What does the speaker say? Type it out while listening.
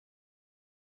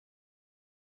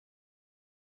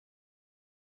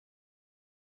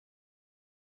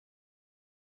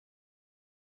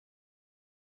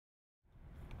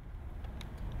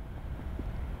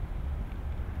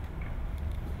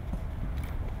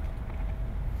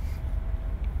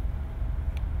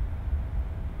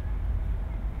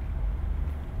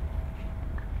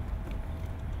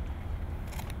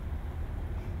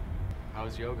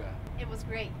was yoga? It was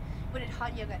great. We did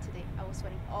hot yoga today. I was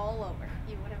sweating all over.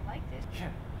 You would have liked it. Yeah.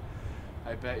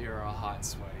 I bet you're all hot and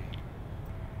sweaty.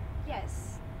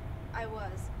 Yes, I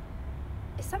was.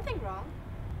 Is something wrong?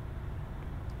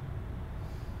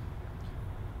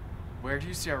 Where do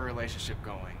you see our relationship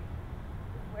going?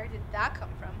 Where did that come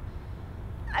from?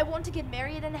 I want to get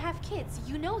married and have kids.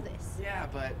 You know this. Yeah,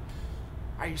 but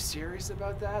are you serious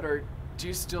about that? Or do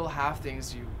you still have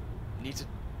things you need to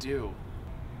do?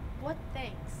 What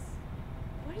things?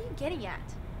 What are you getting at?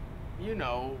 You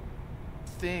know,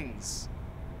 things.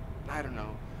 I don't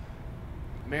know.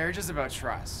 Marriage is about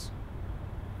trust.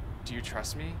 Do you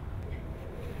trust me?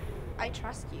 I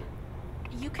trust you.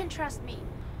 You can trust me.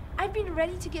 I've been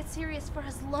ready to get serious for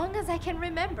as long as I can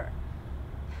remember.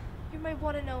 You're my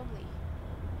one and only.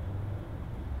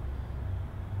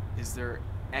 Is there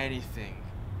anything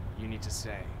you need to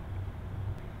say?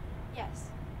 Yes.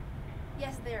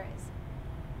 Yes, there is.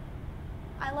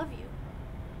 I love you.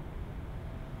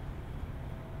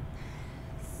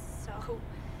 So,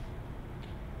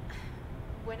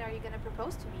 when are you gonna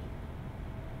propose to me?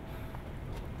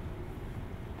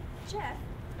 Jeff,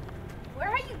 where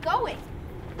are you going?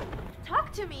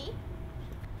 Talk to me.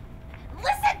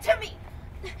 Listen to me!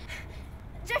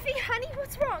 Jeffy, honey,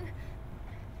 what's wrong?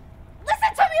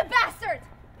 Listen to me, you bastard!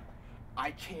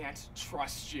 I can't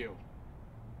trust you.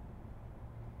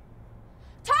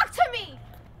 Talk to me!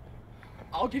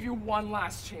 I'll give you one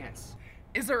last chance.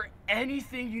 Is there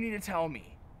anything you need to tell me?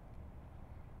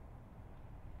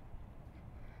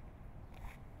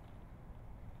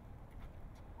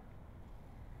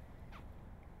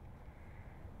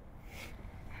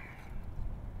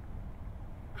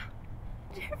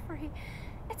 Jeffrey,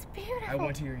 it's beautiful. I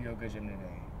went to your yoga gym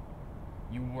today.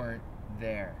 You weren't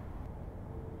there.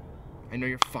 I know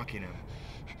you're fucking him.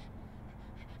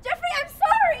 Jeffrey, I'm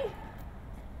sorry!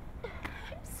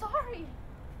 I'm sorry.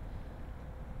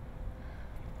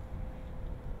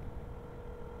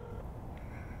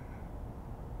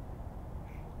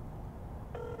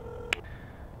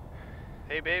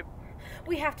 Hey, babe.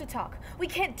 We have to talk. We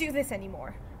can't do this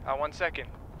anymore. 1 second.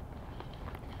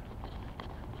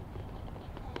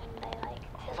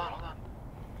 Hold on.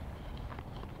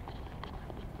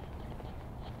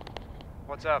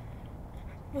 What's up?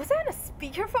 Was that a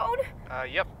speakerphone?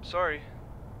 Yep, sorry.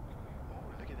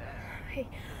 Oh, look at that. Hey,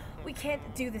 we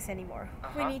can't do this anymore.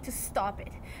 We Uh-huh. need to stop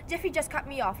it. Jeffrey just cut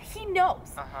me off. He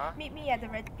knows. Uh-huh. Meet me at the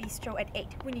Red Bistro at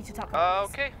 8. We need to talk about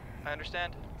this. Okay. I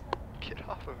understand. Get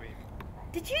off of me.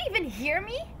 Did you even hear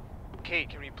me? Kate,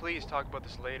 can we please talk about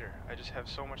this later? I just have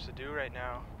so much to do right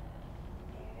now.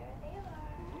 There they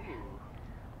are. Ooh.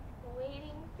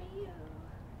 Waiting for you.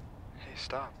 Hey,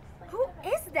 stop. Who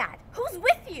is that? Who's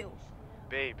with you?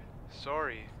 Babe,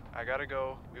 sorry. I gotta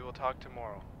go. We will talk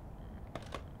tomorrow.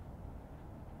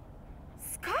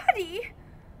 Scotty?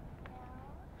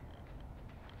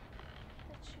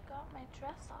 But you got my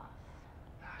dress off.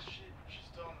 Ah, shit. She's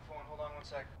still on the phone. Hold on 1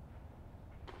 sec.